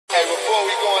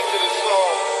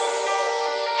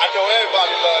know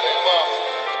everybody love their mama.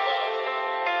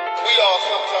 We all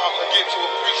sometimes forget to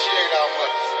appreciate our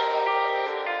mothers.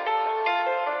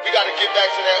 We gotta get back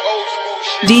to that old school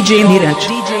shit. DJ Neeraj.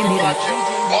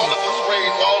 All of us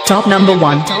raised all Top number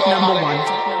one. But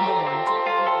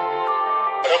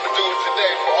I'ma do it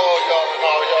today for all y'all and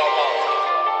all y'all mamas.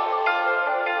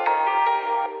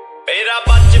 मेरा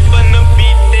बचपन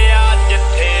बीतिया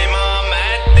जिथे मां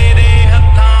मैं तेरे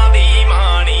हत्थां दी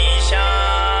माणी शान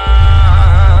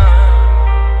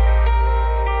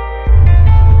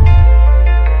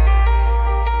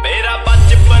मेरा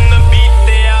बचपन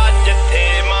बीतिया जिथे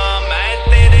मां मैं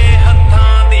तेरे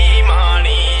हत्थां दी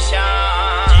माणी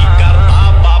शान जी करदा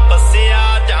वापस आ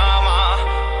जावां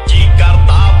जी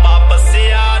करदा वापस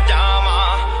आ जावां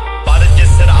पर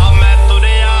जिस राह मैं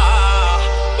तुरिया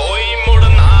कोई मुड़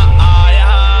ना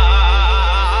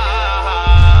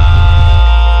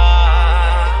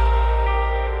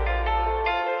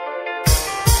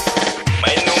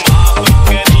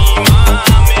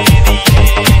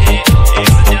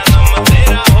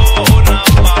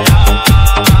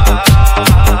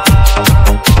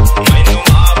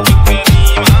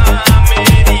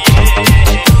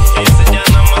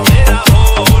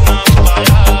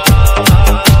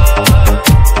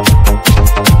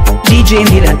DJ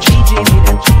Neeraj.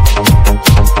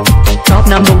 Top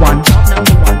number one.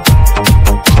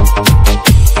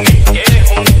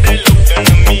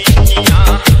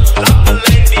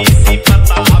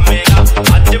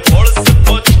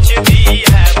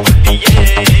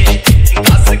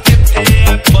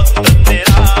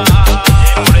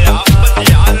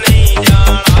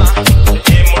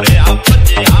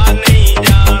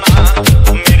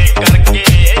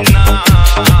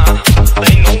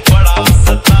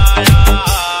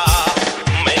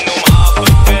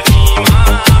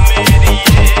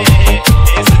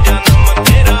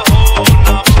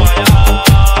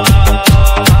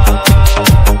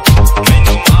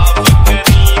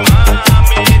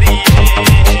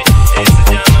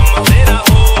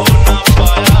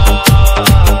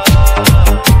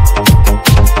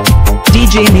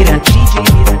 DJ Neeraj.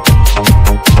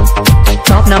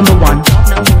 Top number one.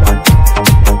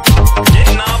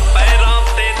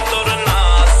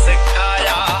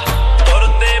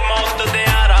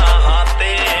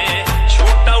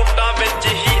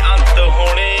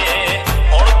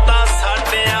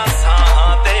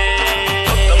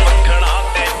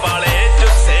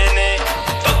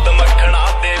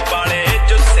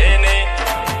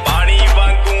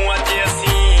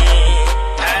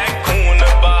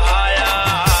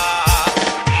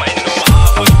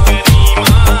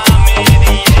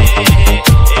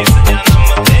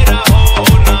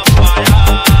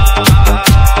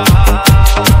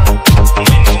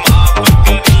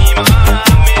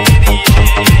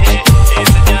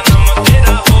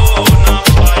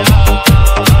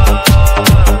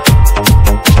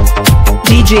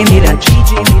 DJ Neeraj.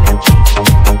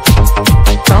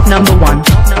 Top number one.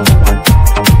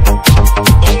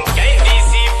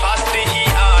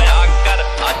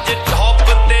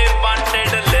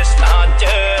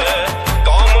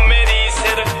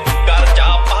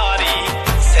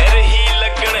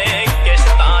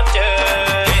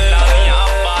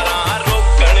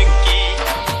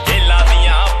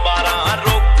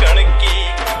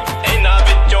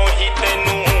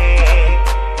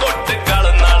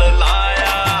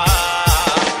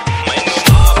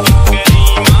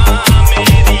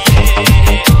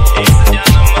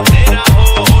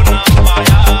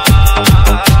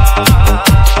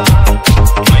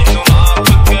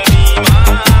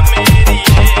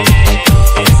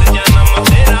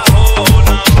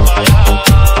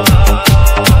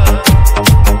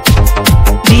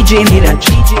 DJ Neeraj.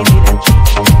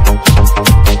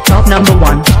 Top number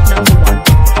one.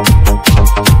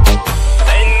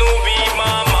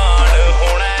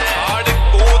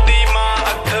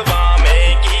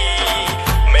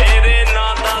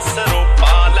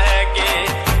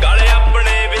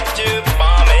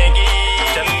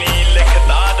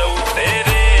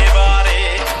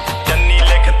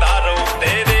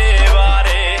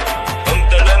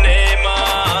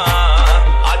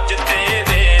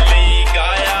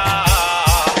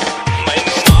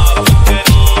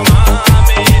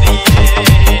 main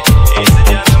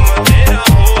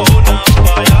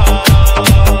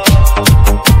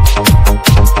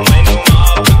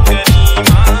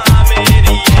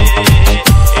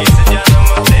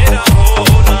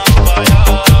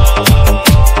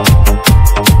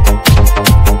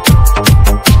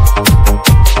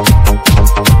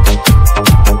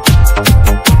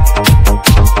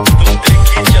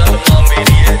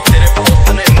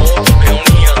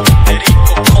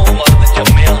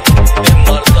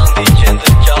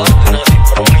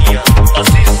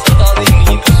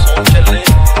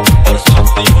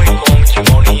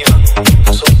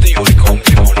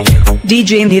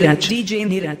DJ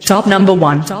Neeraj. Top number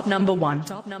one. Top number one.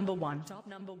 Top number one. Top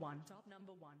number one. Top number one. Top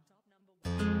number one.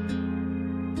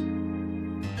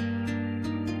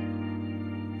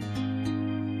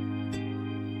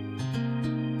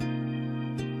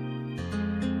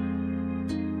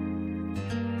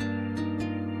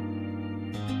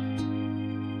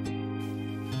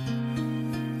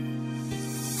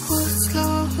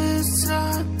 इस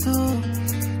रातों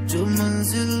जो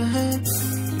मंजिल है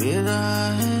मेरा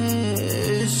है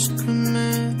इश्क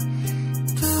में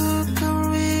तो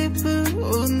करीब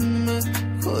उनमें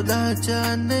खुदा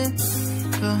जाने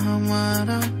का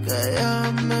हमारा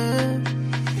कयाम है।